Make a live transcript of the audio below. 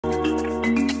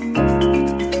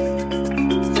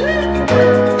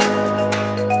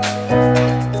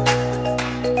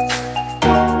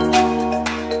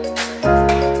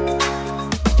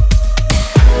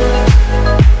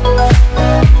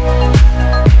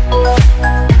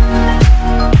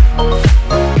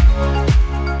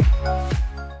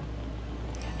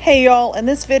Hey y'all, in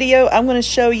this video I'm going to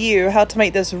show you how to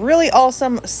make this really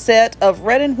awesome set of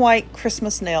red and white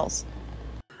Christmas nails.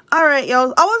 Alright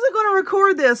y'all, I wasn't going to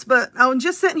record this, but I'm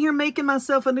just sitting here making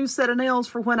myself a new set of nails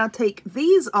for when I take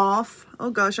these off.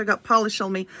 Oh gosh, I got polish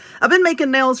on me. I've been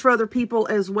making nails for other people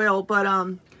as well, but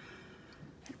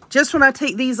just when I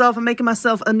take these off, I'm making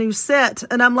myself a new set,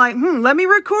 and I'm like, let me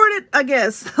record it, I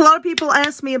guess. A lot of people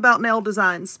ask me about nail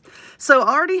designs. So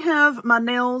I already have my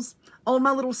nails on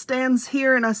my little stands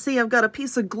here, and I see I've got a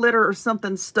piece of glitter or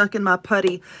something stuck in my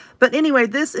putty. But anyway,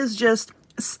 this is just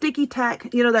sticky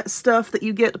tack, you know, that stuff that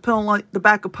you get to put on like the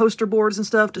back of poster boards and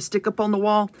stuff to stick up on the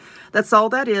wall. That's all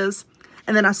that is.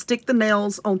 And then I stick the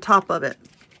nails on top of it.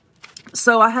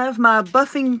 So I have my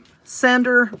buffing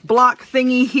sander block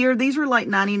thingy here. These are like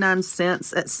 99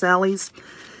 cents at Sally's.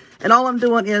 And all I'm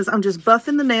doing is I'm just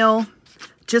buffing the nail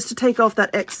just to take off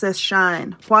that excess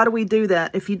shine. Why do we do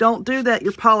that? If you don't do that,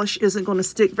 your polish isn't going to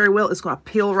stick very well. It's going to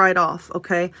peel right off,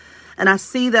 okay? And I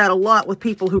see that a lot with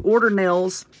people who order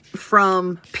nails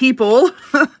from people.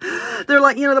 They're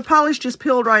like, you know, the polish just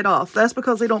peeled right off. That's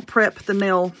because they don't prep the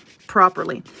nail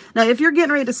properly. Now, if you're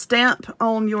getting ready to stamp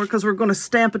on your, because we're going to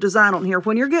stamp a design on here,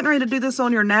 when you're getting ready to do this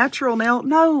on your natural nail,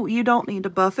 no, you don't need to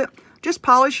buff it. Just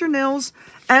polish your nails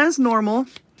as normal.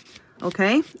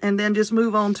 Okay, and then just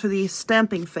move on to the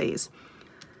stamping phase.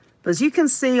 But as you can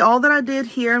see, all that I did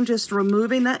here, I'm just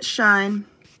removing that shine.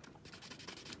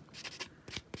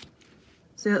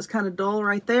 See, that's kind of dull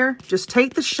right there. Just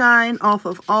take the shine off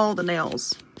of all the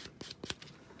nails.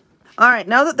 All right,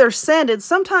 now that they're sanded,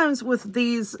 sometimes with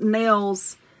these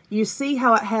nails, you see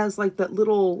how it has like that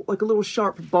little, like a little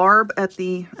sharp barb at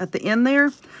the end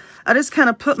there. I just kind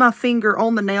of put my finger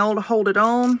on the nail to hold it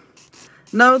on.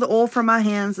 No, the oil from my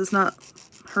hands is not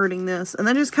hurting this. And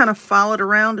then just kind of file it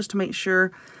around just to make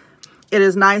sure it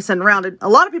is nice and rounded. A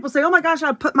lot of people say, oh my gosh,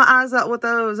 I put my eyes out with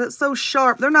those. It's so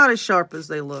sharp. They're not as sharp as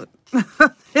they look.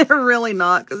 They're really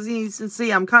not, because you can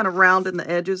see I'm kind of rounding the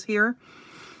edges here.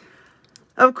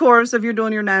 Of course, if you're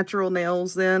doing your natural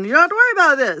nails, then you don't have to worry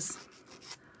about this.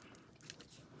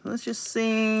 Let's just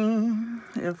see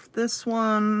if this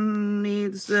one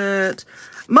needs it.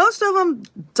 Most of them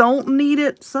don't need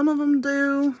it. Some of them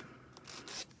do.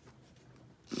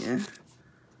 Yeah.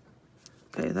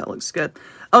 Okay, that looks good.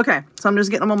 Okay, so I'm just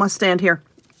getting them on my stand here.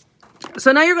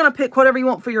 So now you're going to pick whatever you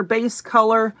want for your base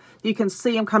color. You can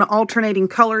see I'm kind of alternating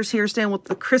colors here, staying with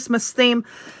the Christmas theme.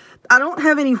 I don't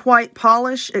have any white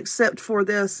polish except for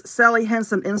this Sally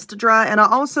Hansen Insta-Dry, and I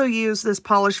also use this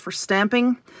polish for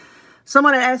stamping.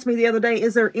 Someone had asked me the other day,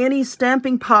 is there any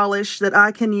stamping polish that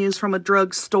I can use from a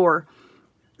drugstore?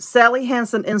 Sally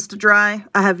Hansen Insta-Dry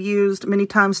I have used many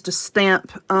times to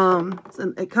stamp.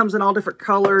 It comes in all different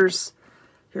colors.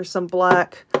 Here's some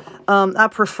black. I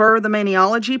prefer the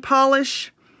Maniology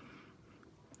polish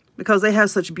because they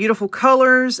have such beautiful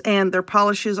colors and their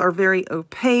polishes are very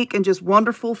opaque and just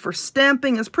wonderful for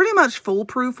stamping. It's pretty much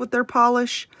foolproof with their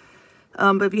polish.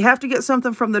 But if you have to get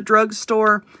something from the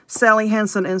drugstore, Sally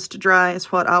Hansen Insta-Dry is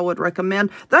what I would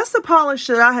recommend. That's the polish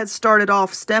that I had started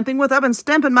off stamping with. I've been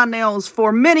stamping my nails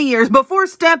for many years. Before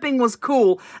stamping was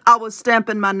cool, I was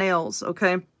stamping my nails,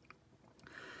 okay?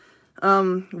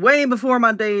 Way before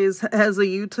my days as a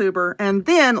YouTuber. And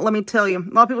then, let me tell you,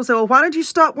 a lot of people say, well, why did you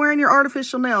stop wearing your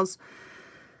artificial nails?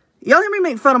 Y'all hear me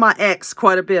make fun of my ex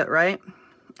quite a bit, right?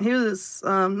 He was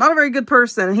not a very good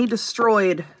person, and he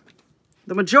destroyed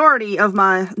the majority of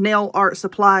my nail art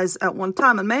supplies at one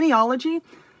time. And Maniology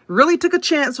really took a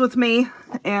chance with me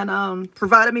and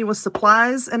provided me with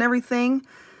supplies and everything.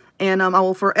 And I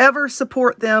will forever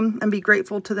support them and be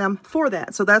grateful to them for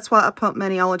that. So that's why I pump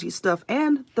Maniology stuff.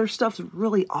 And their stuff's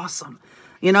really awesome.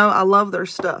 You know, I love their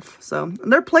stuff. So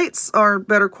their plates are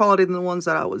better quality than the ones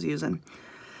that I was using.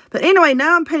 But anyway,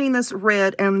 now I'm painting this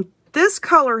red. And this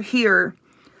color here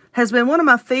has been one of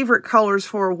my favorite colors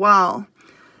for a while.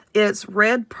 It's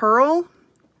Red Pearl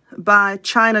by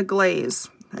China Glaze.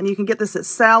 And you can get this at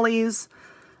Sally's.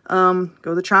 Go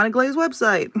to the China Glaze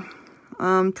website.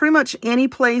 Pretty much any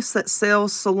place that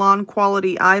sells salon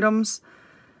quality items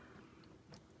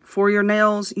for your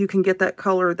nails, you can get that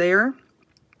color there.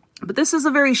 But this is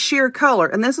a very sheer color.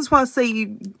 And this is why I say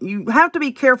you have to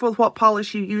be careful with what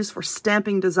polish you use for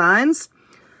stamping designs.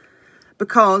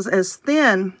 Because as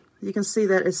thin, you can see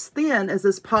that as thin as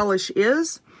this polish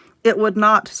is, it would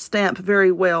not stamp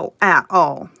very well at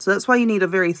all. So that's why you need a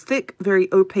very thick,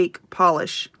 very opaque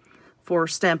polish for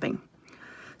stamping.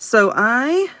 So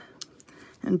I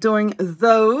am doing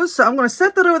those. So I'm going to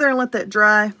set that over there and let that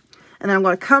dry. And then I'm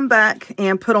going to come back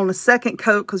and put on a second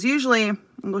coat. Because usually, I'm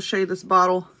going to show you this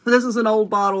bottle. This is an old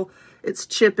bottle. It's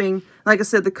chipping. Like I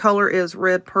said, the color is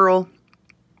Red Pearl.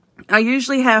 I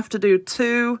usually have to do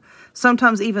 2,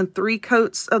 sometimes even 3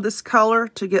 coats of this color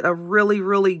to get a really,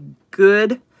 really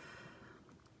good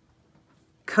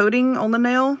coating on the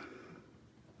nail.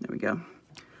 There we go.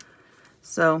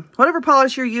 So whatever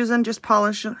polish you're using, just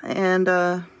polish, and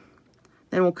then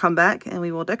we'll come back and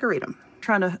we will decorate them.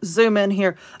 Trying to zoom in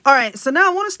here. All right, so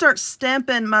now I want to start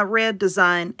stamping my red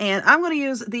design, and I'm going to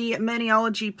use the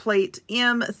Maniology plate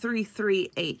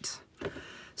M338.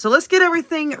 So let's get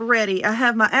everything ready. I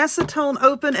have my acetone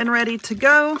open and ready to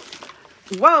go.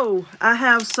 Whoa, I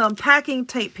have some packing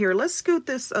tape here. Let's scoot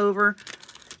this over.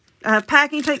 I have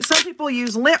packing tape. Some people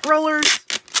use lint rollers.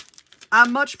 I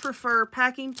much prefer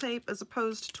packing tape as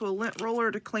opposed to a lint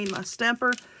roller to clean my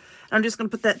stamper. I'm just going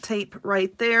to put that tape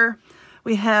right there.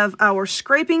 We have our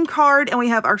scraping card and we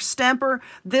have our stamper.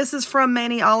 This is from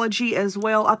Maniology as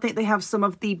well. I think they have some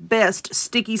of the best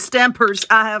sticky stampers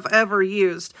I have ever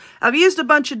used. I've used a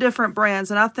bunch of different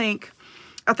brands and I think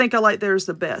I like theirs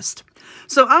the best.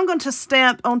 So I'm going to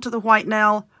stamp onto the white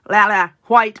nail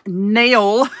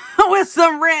with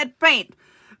some red paint.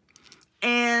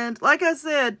 And like I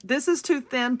said, this is too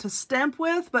thin to stamp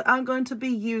with, but I'm going to be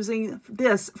using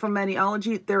this from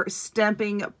Maniology, their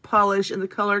stamping polish in the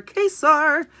color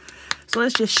Quesar. So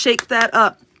let's just shake that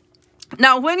up.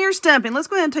 Now, when you're stamping, let's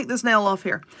go ahead and take this nail off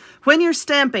here. When you're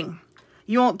stamping,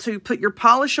 you want to put your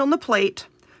polish on the plate,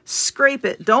 scrape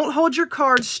it. Don't hold your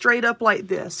card straight up like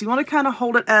this. You want to kind of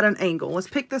hold it at an angle. Let's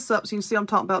pick this up so you can see what I'm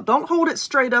talking about. Don't hold it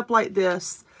straight up like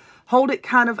this. Hold it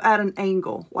kind of at an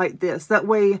angle like this. That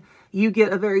way you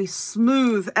get a very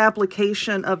smooth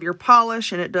application of your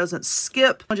polish and it doesn't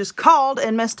skip. I just called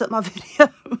and messed up my video.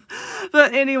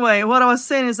 But anyway, what I was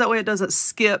saying is that way it doesn't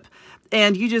skip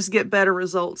and you just get better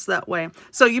results that way.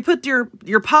 So you put your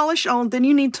polish on, then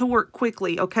you need to work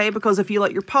quickly, okay? Because if you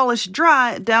let your polish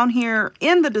dry down here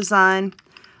in the design,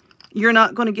 you're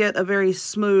not going to get a very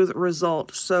smooth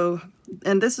result. So,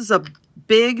 and this is a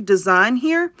big design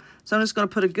here. So I'm just going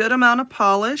to put a good amount of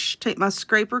polish, take my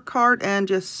scraper card and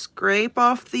just scrape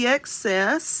off the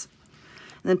excess.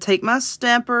 And then take my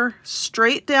stamper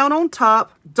straight down on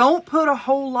top. Don't put a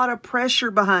whole lot of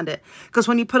pressure behind it, because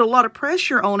when you put a lot of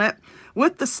pressure on it,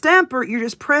 with the stamper, you're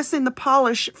just pressing the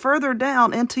polish further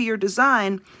down into your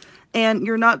design and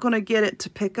you're not going to get it to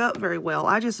pick up very well.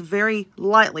 I just very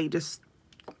lightly just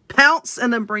pounce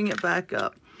and then bring it back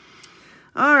up.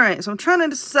 All right, so I'm trying to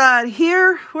decide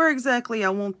here where exactly I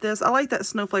want this. I like that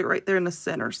snowflake right there in the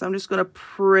center. So I'm just going to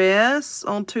press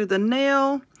onto the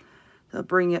nail. I'll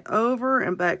bring it over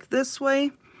and back this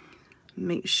way.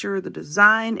 Make sure the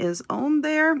design is on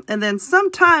there. And then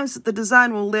sometimes the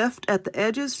design will lift at the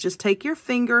edges. Just take your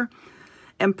finger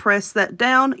and press that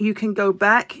down. You can go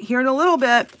back here in a little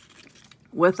bit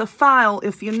with a file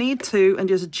if you need to and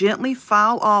just gently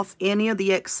file off any of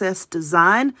the excess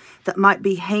design that might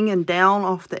be hanging down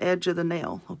off the edge of the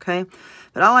nail, okay?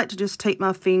 But I like to just take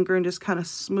my finger and just kind of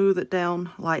smooth it down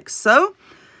like so.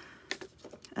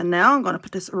 And now I'm going to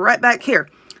put this right back here.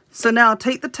 So now I'll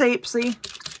take the tape, see?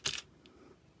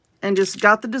 And just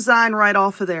got the design right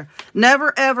off of there.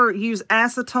 Never ever use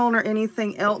acetone or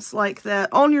anything else like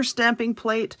that on your stamping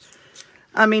plate.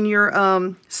 I mean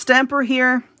your stamper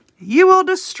here. You will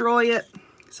destroy it.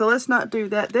 So let's not do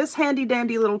that. This handy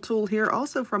dandy little tool here,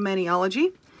 also from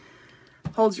Maniology,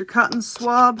 holds your cotton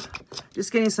swab.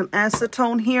 Just getting some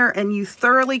acetone here, and you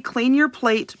thoroughly clean your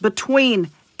plate between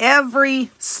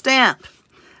every stamp.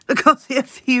 Because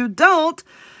if you don't,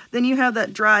 then you have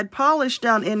that dried polish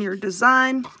down in your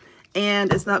design,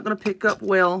 and it's not going to pick up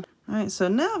well. All right, so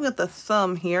now I've got the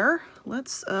thumb here.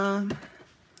 Let's go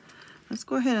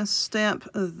ahead and stamp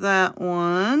that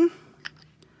one.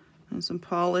 And some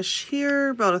polish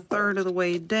here, about 1/3 of the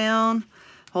way down.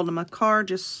 Holding my card,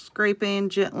 just scraping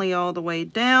gently all the way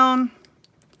down.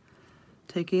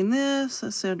 Taking this,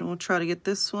 let's see, I'm going to try to get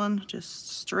this one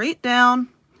just straight down.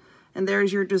 And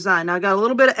there's your design. Now I got a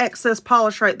little bit of excess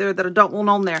polish right there that I don't want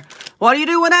on there. What do you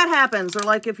do when that happens? Or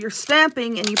like if you're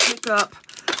stamping and you pick up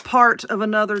part of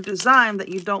another design that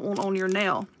you don't want on your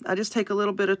nail. I just take a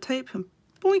little bit of tape and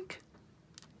boink.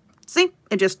 See?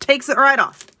 It just takes it right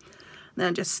off.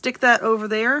 Then just stick that over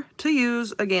there to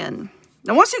use again.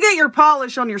 Now, once you get your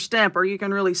polish on your stamper, you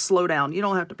can really slow down. You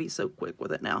don't have to be so quick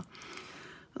with it now.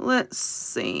 Let's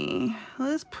see.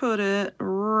 Let's put it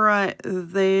right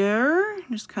there.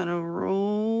 Just kind of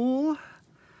roll.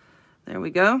 There we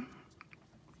go.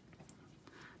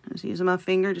 Just using my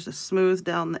finger just to smooth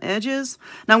down the edges.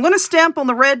 Now, I'm going to stamp on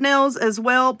the red nails as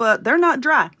well, but they're not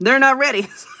dry. They're not ready.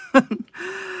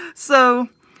 So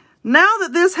now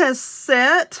that this has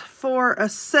set for a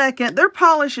second, their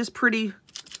polish is pretty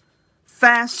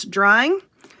fast drying.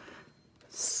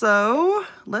 So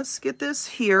let's get this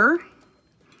here.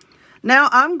 Now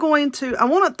I'm going to, I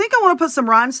want to put some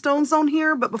rhinestones on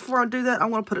here, but before I do that, I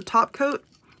want to put a top coat.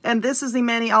 And this is the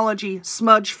Maniology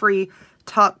smudge-free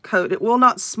top coat. It will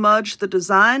not smudge the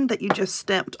design that you just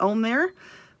stamped on there,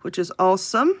 which is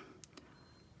awesome.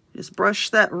 Just brush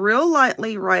that real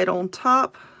lightly right on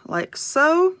top, like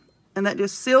so. And that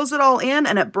just seals it all in,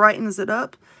 and it brightens it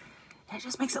up. And it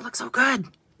just makes it look so good.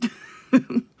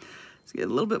 Let's get a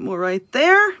little bit more right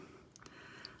there.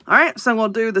 All right, so I'm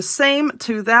going to do the same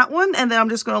to that one, and then I'm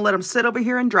just going to let them sit over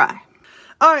here and dry.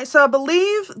 All right, so I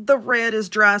believe the red is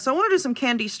dry, so I want to do some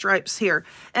candy stripes here.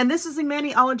 And this is the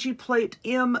Maniology plate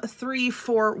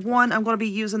M341. I'm going to be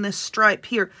using this stripe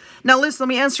here. Now, listen,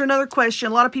 let me answer another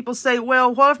question. A lot of people say,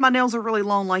 well, what if my nails are really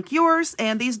long like yours,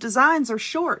 and these designs are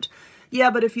short?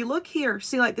 Yeah, but if you look here,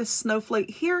 see like this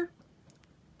snowflake here?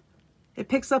 It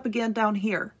picks up again down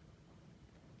here.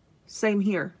 Same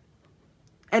here.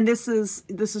 And this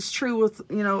is true with,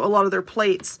 you know, a lot of their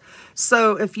plates.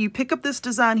 So if you pick up this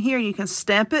design here, you can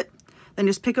stamp it, then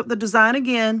just pick up the design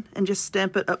again and just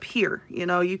stamp it up here. You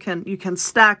know, you can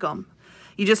stack them.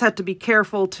 You just have to be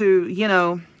careful to, you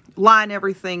know, line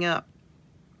everything up.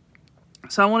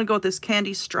 So I want to go with this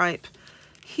candy stripe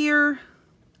here.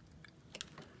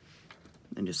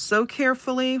 And just so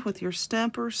carefully with your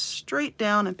stamper straight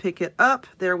down and pick it up.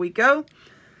 There we go.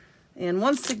 And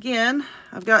once again,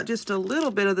 I've got just a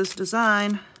little bit of this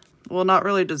design. Well, not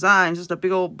really design, just a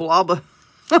big old blob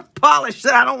of polish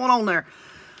that I don't want on there.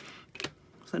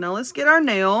 So now let's get our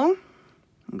nail.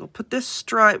 I'm going to put this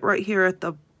stripe right here at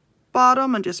the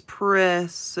bottom and just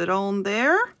press it on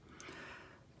there.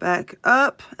 Back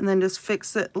up and then just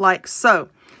fix it like so.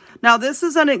 Now this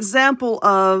is an example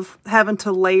of having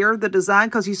to layer the design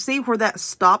because you see where that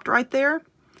stopped right there?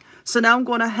 So now I'm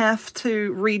going to have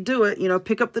to redo it, you know,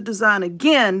 pick up the design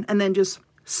again and then just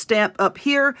stamp up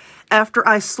here after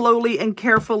I slowly and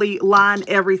carefully line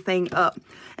everything up.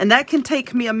 And that can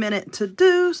take me a minute to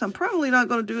do, so I'm probably not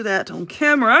going to do that on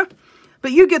camera,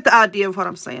 but you get the idea of what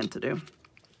I'm saying to do.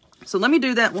 So let me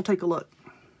do that and we'll take a look.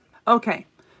 Okay,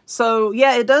 so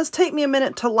yeah, it does take me a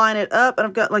minute to line it up, and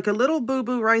I've got like a little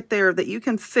boo-boo right there that you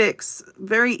can fix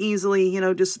very easily. You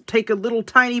know, just take a little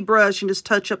tiny brush and just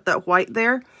touch up that white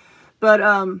there. But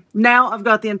now I've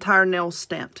got the entire nail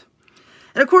stamped.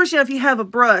 And of course, you know, if you have a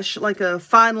brush, like a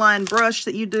fine line brush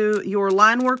that you do your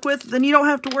line work with, then you don't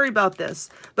have to worry about this.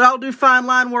 But I'll do fine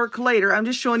line work later. I'm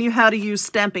just showing you how to use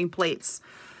stamping plates.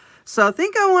 So I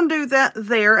think I want to do that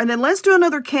there. And then let's do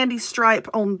another candy stripe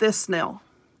on this nail.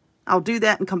 I'll do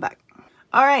that and come back.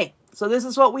 All right, so this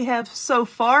is what we have so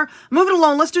far. Moving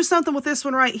along, let's do something with this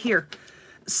one right here.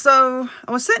 So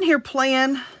I was sitting here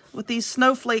playing with these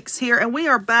snowflakes here, and we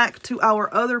are back to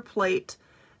our other plate,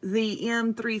 the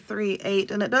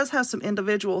M338, and it does have some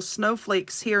individual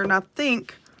snowflakes here, and I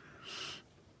think,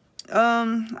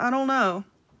 I don't know.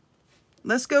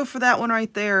 Let's go for that one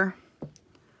right there.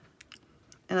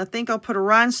 And I think I'll put a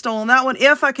rhinestone on that one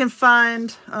if I can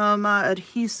find my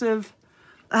adhesive.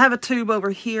 I have a tube over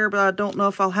here, but I don't know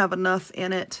if I'll have enough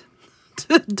in it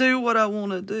to do what I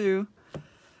want to do.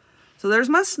 So there's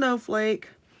my snowflake.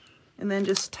 And then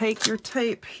just take your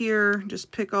tape here,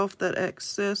 just pick off that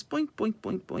excess. Boink, boink,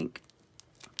 boink, boink.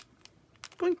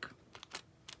 Boink.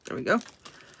 There we go.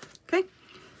 Okay.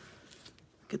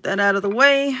 Get that out of the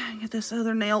way. Get this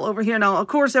other nail over here. Now, of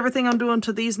course, everything I'm doing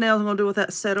to these nails, I'm going to do with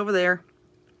that set over there.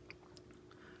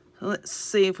 So let's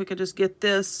see if we could just get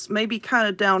this maybe kind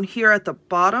of down here at the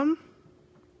bottom.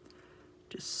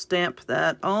 Just stamp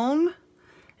that on.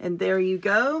 And there you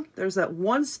go. There's that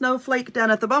one snowflake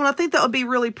down at the bottom. I think that would be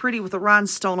really pretty with a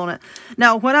rhinestone on it.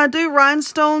 Now, when I do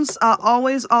rhinestones, I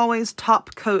always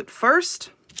top coat first.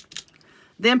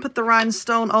 Then put the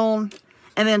rhinestone on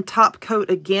and then top coat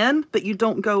again. But you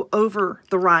don't go over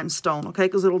the rhinestone, okay?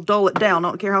 Because it'll dull it down. I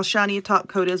don't care how shiny your top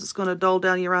coat is. It's going to dull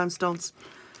down your rhinestones.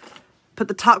 Put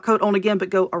the top coat on again,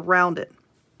 but go around it.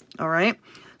 All right?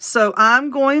 So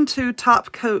I'm going to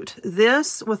top coat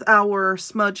this with our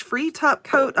smudge-free top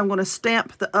coat. I'm going to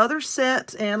stamp the other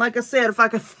set. And like I said, if I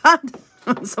could find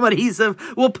some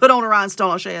adhesive, we'll put on a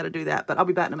rhinestone. I'll show you how to do that, but I'll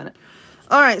be back in a minute.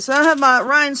 All right, so I have my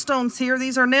rhinestones here.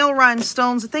 These are nail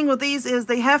rhinestones. The thing with these is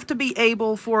they have to be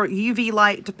able for UV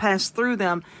light to pass through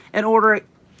them in order,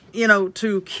 you know,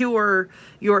 to cure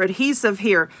your adhesive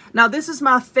here. Now, this is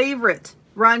my favorite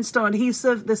rhinestone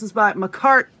adhesive. This is by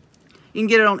McCart. You can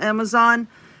get it on Amazon.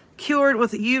 Cured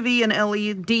with UV and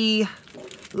LED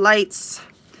lights.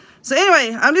 So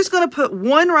anyway, I'm just going to put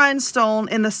one rhinestone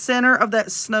in the center of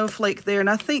that snowflake there. And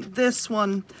I think this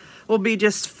one will be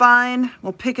just fine.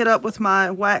 We'll pick it up with my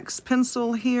wax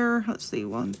pencil here. Let's see,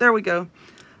 one. There we go.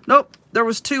 Nope, there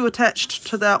was two attached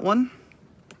to that one.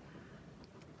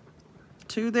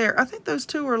 two there. I think those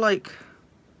two were like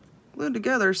glued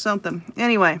together or something.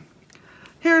 Anyway,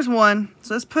 here's one.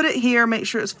 So let's put it here. Make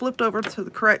sure it's flipped over to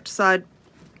the correct side.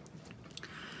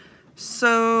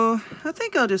 So I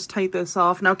think I'll just take this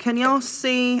off. Now, can y'all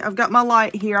see? I've got my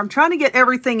light here. I'm trying to get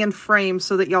everything in frame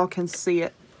so that y'all can see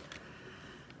it.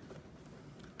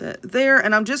 That there,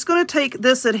 and I'm just going to take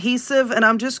this adhesive and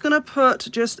I'm just going to put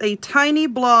just a tiny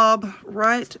blob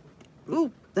right,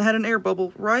 ooh, that had an air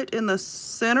bubble, right in the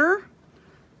center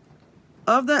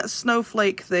of that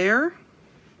snowflake there.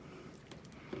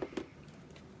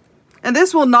 And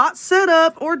this will not set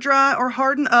up or dry or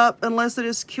harden up unless it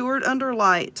is cured under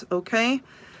light, okay?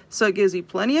 So it gives you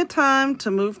plenty of time to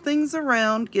move things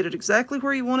around, get it exactly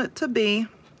where you want it to be.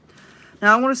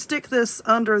 Now I'm going to stick this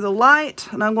under the light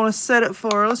and I'm going to set it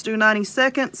for, let's do 90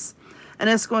 seconds.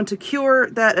 And it's going to cure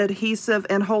that adhesive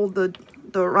and hold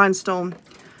the rhinestone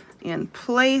in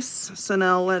place. So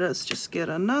now let us just get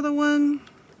another one.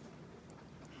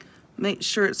 Make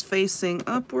sure it's facing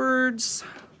upwards.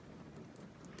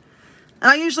 And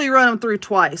I usually run them through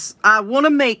twice. I want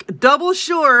to make double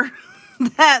sure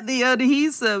that the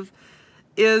adhesive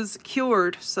is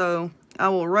cured. So I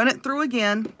will run it through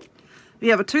again. If you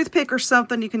have a toothpick or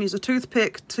something, you can use a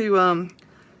toothpick to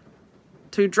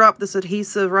drop this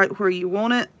adhesive right where you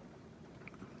want it.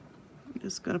 I'm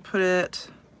just going to put it,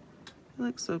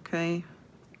 looks okay,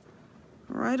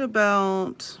 right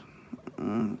about,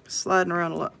 sliding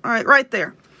around a lot. All right, right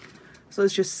there. So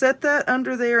let's just set that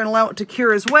under there and allow it to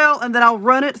cure as well. And then I'll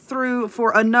run it through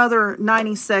for another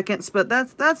 90 seconds. But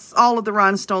that's all of the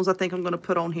rhinestones I think I'm going to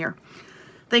put on here.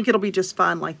 I think it'll be just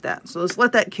fine like that. So let's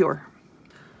let that cure.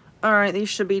 All right, these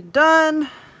should be done.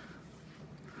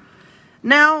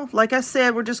 Now, like I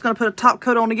said, we're just going to put a top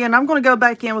coat on again. I'm going to go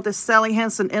back in with this Sally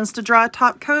Hansen Insta-Dry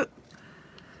top coat,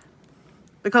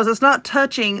 because it's not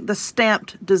touching the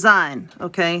stamped design,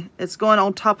 okay? It's going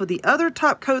on top of the other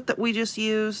top coat that we just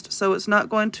used, so it's not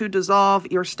going to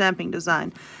dissolve your stamping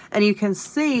design. And you can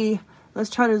see,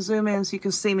 let's try to zoom in so you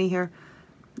can see me here.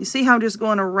 You see how I'm just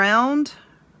going around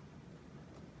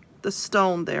the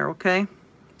stone there, okay?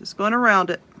 Just going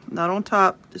around it, not on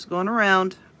top, just going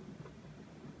around.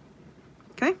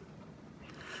 Okay?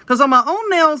 Because on my own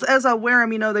nails, as I wear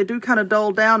them, you know, they do kind of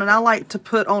dull down, and I like to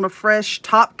put on a fresh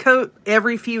top coat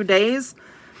every few days.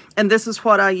 And this is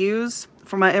what I use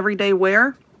for my everyday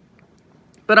wear.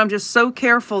 But I'm just so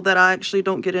careful that I actually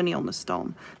don't get any on the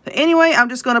stone. But anyway, I'm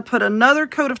just going to put another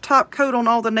coat of top coat on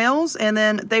all the nails, and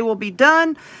then they will be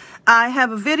done. I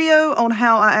have a video on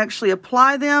how I actually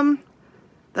apply them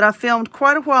that I filmed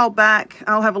quite a while back.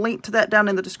 I'll have a link to that down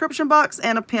in the description box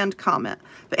and a pinned comment.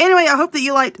 But anyway, I hope that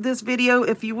you liked this video.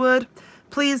 If you would,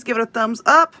 please give it a thumbs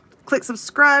up. Click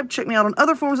subscribe. Check me out on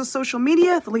other forms of social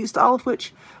media, the links to all of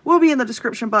which will be in the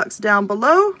description box down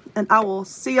below. And I will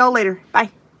see y'all later.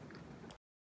 Bye.